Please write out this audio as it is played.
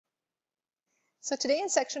So today in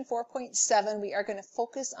section 4.7, we are going to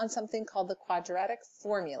focus on something called the quadratic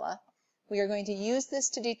formula. We are going to use this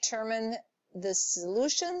to determine the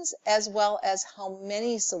solutions as well as how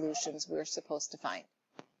many solutions we're supposed to find.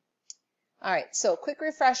 All right, so quick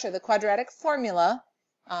refresher, the quadratic formula,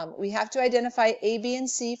 we have to identify a, b, and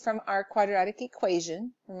c from our quadratic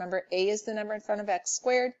equation. Remember, a is the number in front of x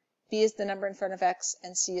squared, b is the number in front of x,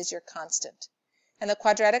 and c is your constant. And the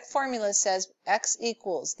quadratic formula says x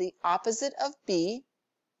equals the opposite of b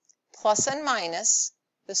plus and minus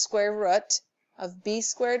the square root of b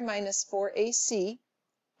squared minus 4ac,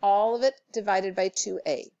 all of it divided by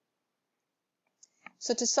 2a.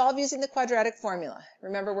 So to solve using the quadratic formula,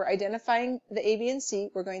 remember we're identifying the a, b, and c.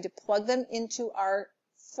 We're going to plug them into our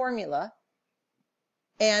formula.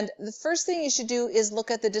 And the first thing you should do is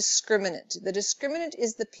look at the discriminant. The discriminant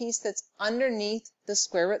is the piece that's underneath the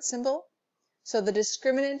square root symbol. So the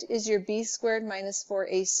discriminant is your b squared minus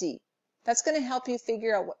 4ac. That's going to help you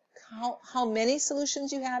figure out how many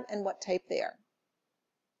solutions you have and what type they are.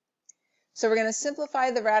 So we're going to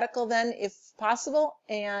simplify the radical then, if possible,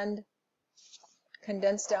 and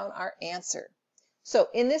condense down our answer. So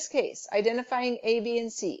in this case, identifying a, b,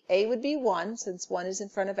 and c. A would be 1, since 1 is in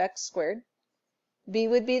front of x squared. B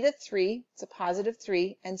would be the 3, it's a positive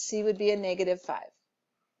 3, and c would be a negative 5.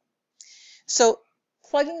 So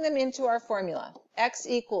plugging them into our formula, x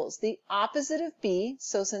equals the opposite of b,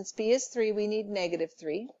 so since b is 3, we need negative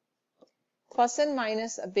 3, plus and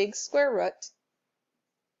minus a big square root.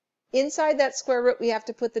 Inside that square root, we have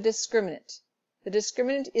to put the discriminant. The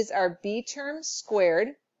discriminant is our b term squared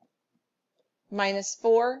minus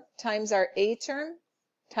 4 times our a term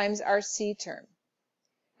times our c term.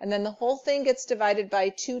 And then the whole thing gets divided by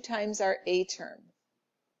 2 times our a term.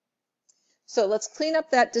 So let's clean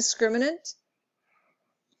up that discriminant.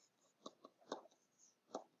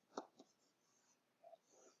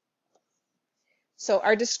 So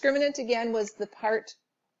our discriminant again was the part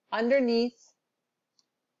underneath,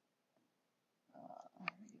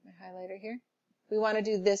 get my highlighter here. We want to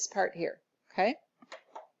do this part here, okay?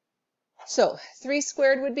 So 3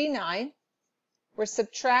 squared would be 9. We're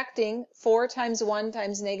subtracting 4 times 1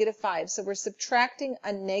 times negative 5. So we're subtracting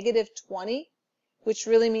a negative 20, which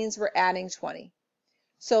really means we're adding 20.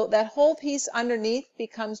 So that whole piece underneath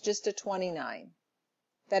becomes just a 29.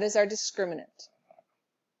 That is our discriminant.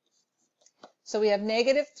 So we have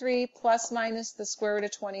negative 3 plus minus the square root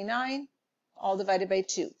of 29, all divided by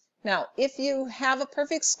 2. Now, if you have a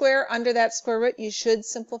perfect square under that square root, you should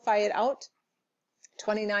simplify it out.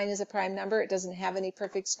 29 is a prime number. It doesn't have any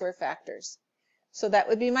perfect square factors. So that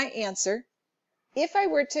would be my answer. If I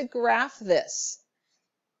were to graph this,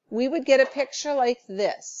 we would get a picture like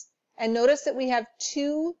this. And notice that we have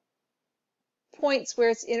 2 points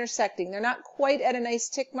where it's intersecting. They're not quite at a nice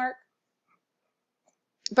tick mark,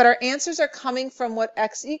 but our answers are coming from what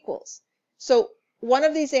x equals. So one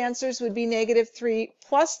of these answers would be negative 3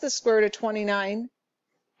 plus the square root of 29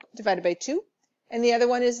 divided by 2. And the other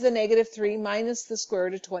one is the negative 3 minus the square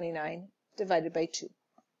root of 29 divided by 2.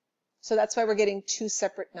 So that's why we're getting 2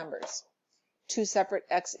 separate numbers, 2 separate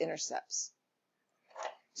x-intercepts.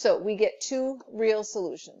 So we get 2 real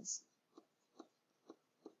solutions.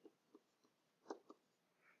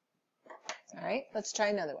 All right, let's try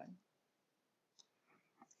another one.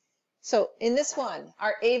 So in this one,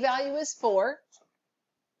 our a value is 4.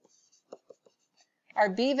 Our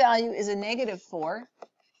b value is a negative 4.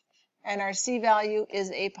 And our c value is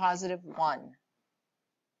a positive 1.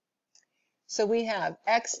 So we have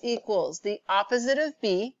x equals the opposite of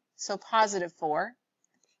b, so positive 4,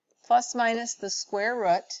 plus minus the square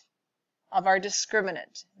root of our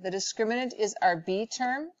discriminant. The discriminant is our b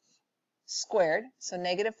term squared, so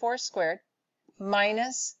negative 4 squared,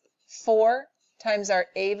 minus 4 times our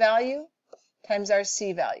a value times our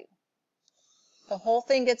c value. The whole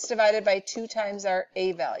thing gets divided by 2 times our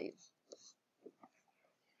a value.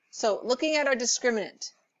 So looking at our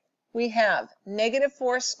discriminant, we have negative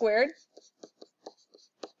 4 squared,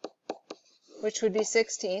 which would be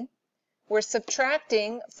 16. We're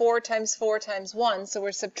subtracting 4 times 4 times 1, so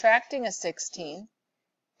we're subtracting a 16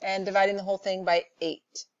 and dividing the whole thing by 8.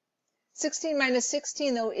 16 minus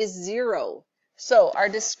 16, though, is 0. So our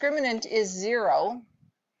discriminant is 0,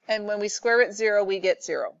 and when we square root 0, we get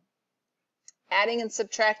 0. Adding and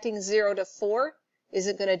subtracting 0 to 4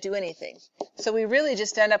 isn't going to do anything. So we really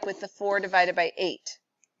just end up with the 4 divided by 8.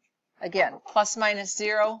 Again, plus minus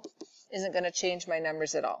 0 isn't going to change my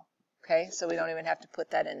numbers at all. Okay, so we don't even have to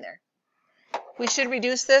put that in there. We should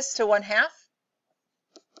reduce this to 1/2.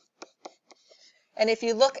 And if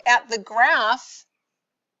you look at the graph,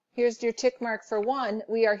 here's your tick mark for 1.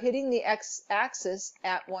 We are hitting the x-axis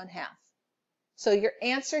at 1/2. So your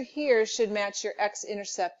answer here should match your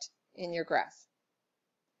x-intercept in your graph.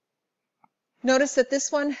 Notice that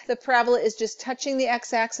this one, the parabola is just touching the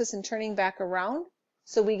x-axis and turning back around,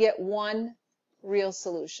 so we get one real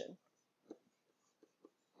solution.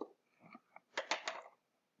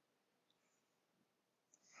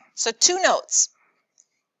 So 2 notes.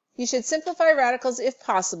 You should simplify radicals if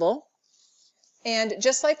possible, and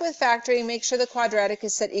just like with factoring, make sure the quadratic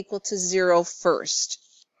is set equal to 0 first.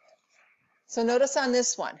 So notice on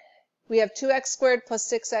this one, we have 2x squared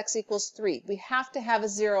plus 6x equals 3. We have to have a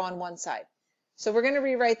 0 on one side. So we're going to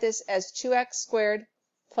rewrite this as 2x squared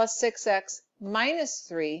plus 6x minus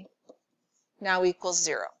 3 now equals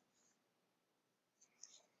 0.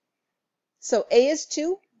 So A is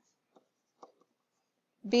 2,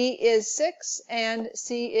 B is 6, and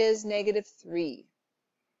C is negative 3.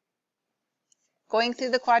 Going through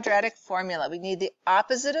the quadratic formula, we need the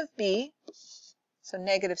opposite of B, so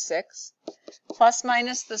negative 6, plus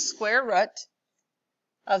minus the square root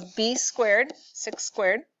of B squared, 6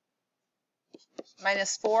 squared,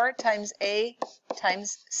 minus 4 times A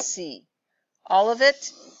times C. All of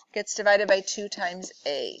it gets divided by 2 times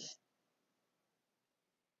A.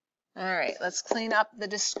 All right, let's clean up the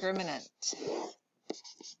discriminant.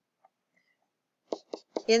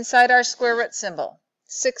 Inside our square root symbol,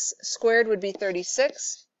 6 squared would be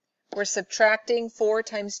 36. We're subtracting 4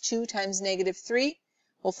 times 2 times negative 3.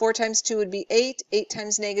 Well, 4 times 2 would be 8. 8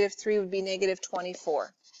 times negative 3 would be negative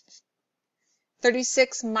 24.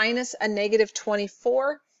 36 minus a negative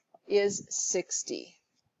 24 is 60.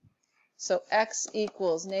 So x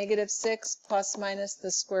equals negative 6 plus minus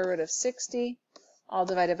the square root of 60, all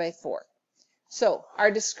divided by 4. So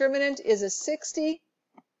our discriminant is a 60.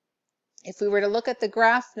 If we were to look at the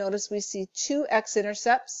graph, notice we see 2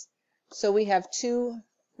 x-intercepts, so we have 2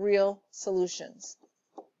 real solutions.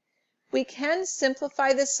 We can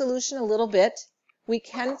simplify this solution a little bit. We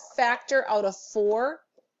can factor out a 4.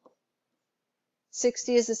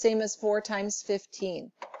 60 is the same as 4 times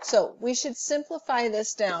 15. So we should simplify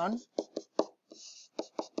this down.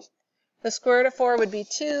 The square root of 4 would be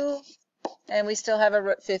 2, and we still have a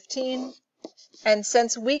root 15. And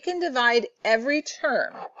since we can divide every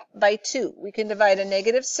term by 2, we can divide a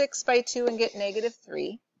negative 6 by 2 and get negative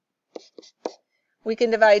 3. We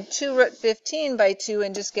can divide 2 root 15 by 2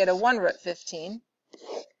 and just get a 1 root 15.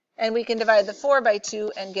 And we can divide the 4 by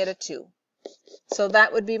 2 and get a 2. So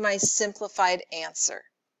that would be my simplified answer.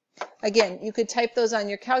 Again, you could type those on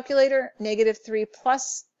your calculator, negative 3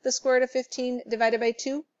 plus the square root of 15 divided by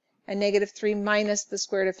 2, and negative 3 minus the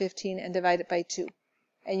square root of 15 and divide it by 2.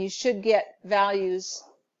 And you should get values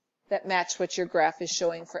that match what your graph is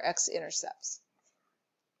showing for x-intercepts.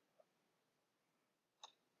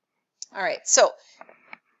 All right, so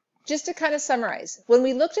just to kind of summarize, when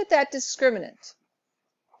we looked at that discriminant,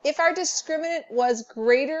 if our discriminant was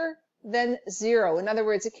greater than 0, in other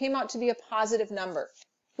words, it came out to be a positive number,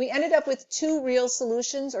 we ended up with 2 real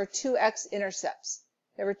solutions or 2 x-intercepts.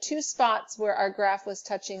 There were 2 spots where our graph was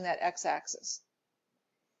touching that x-axis.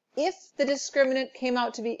 If the discriminant came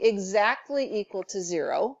out to be exactly equal to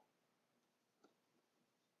 0,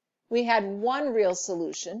 we had 1 real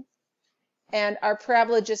solution, and our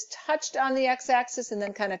parabola just touched on the x-axis and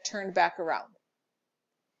then kind of turned back around.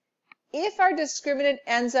 If our discriminant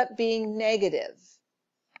ends up being negative,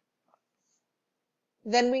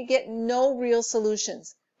 then we get no real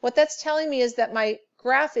solutions. What that's telling me is that my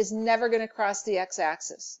graph is never going to cross the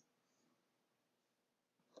x-axis.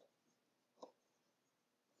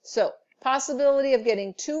 So, possibility of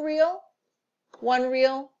getting 2 real, 1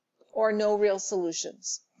 real, or no real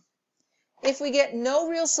solutions. If we get no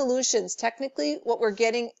real solutions, technically what we're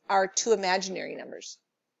getting are 2 imaginary numbers.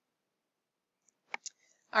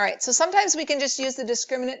 All right, so sometimes we can just use the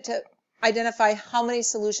discriminant to identify how many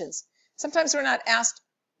solutions. Sometimes we're not asked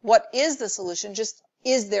what is the solution, just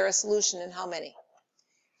is there a solution and how many.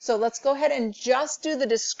 So let's go ahead and just do the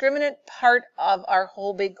discriminant part of our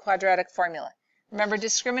whole big quadratic formula. Remember,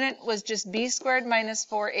 discriminant was just b squared minus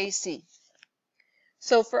 4ac.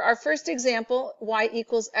 So for our first example, y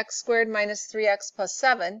equals x squared minus 3x plus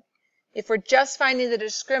 7, if we're just finding the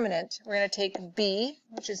discriminant, we're going to take b,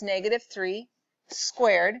 which is negative 3,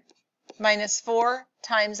 squared, minus 4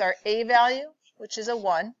 times our a value, which is a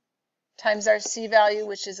 1, times our c value,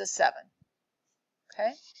 which is a 7.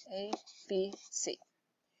 Okay, a, b, c.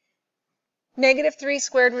 Negative 3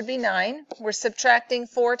 squared would be 9. We're subtracting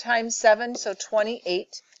 4 times 7, so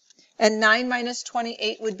 28. And 9 minus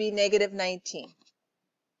 28 would be negative 19.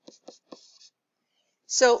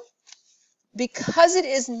 So because it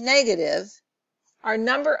is negative, our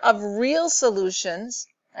number of real solutions,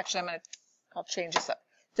 actually I'll change this up.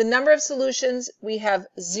 The number of solutions, we have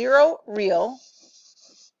 0 real,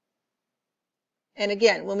 And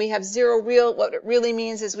again, when we have 0 real, what it really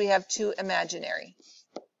means is we have 2 imaginary.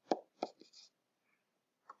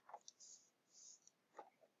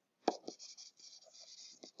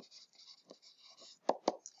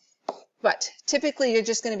 But typically, you're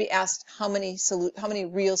just going to be asked how many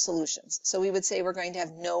real solutions. So we would say we're going to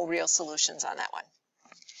have no real solutions on that one.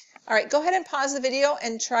 All right, go ahead and pause the video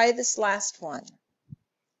and try this last one.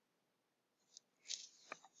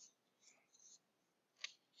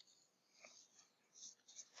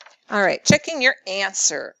 All right, checking your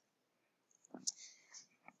answer.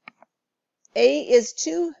 A is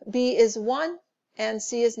 2, B is 1, and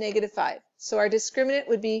C is -5. So our discriminant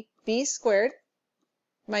would be B squared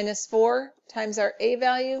minus 4 times our A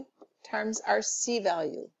value times our C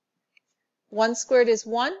value. 1 squared is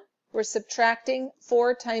 1. We're subtracting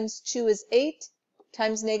 4 times 2 is 8,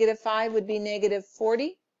 times -5 would be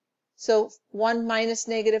 -40. So 1 minus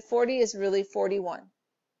 -40 is really 41.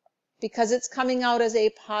 Because it's coming out as a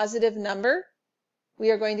positive number, we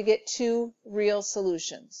are going to get 2 real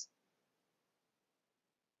solutions.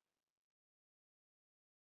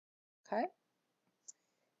 Okay?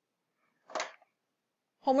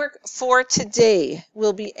 Homework for today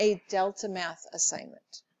will be a delta math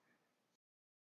assignment.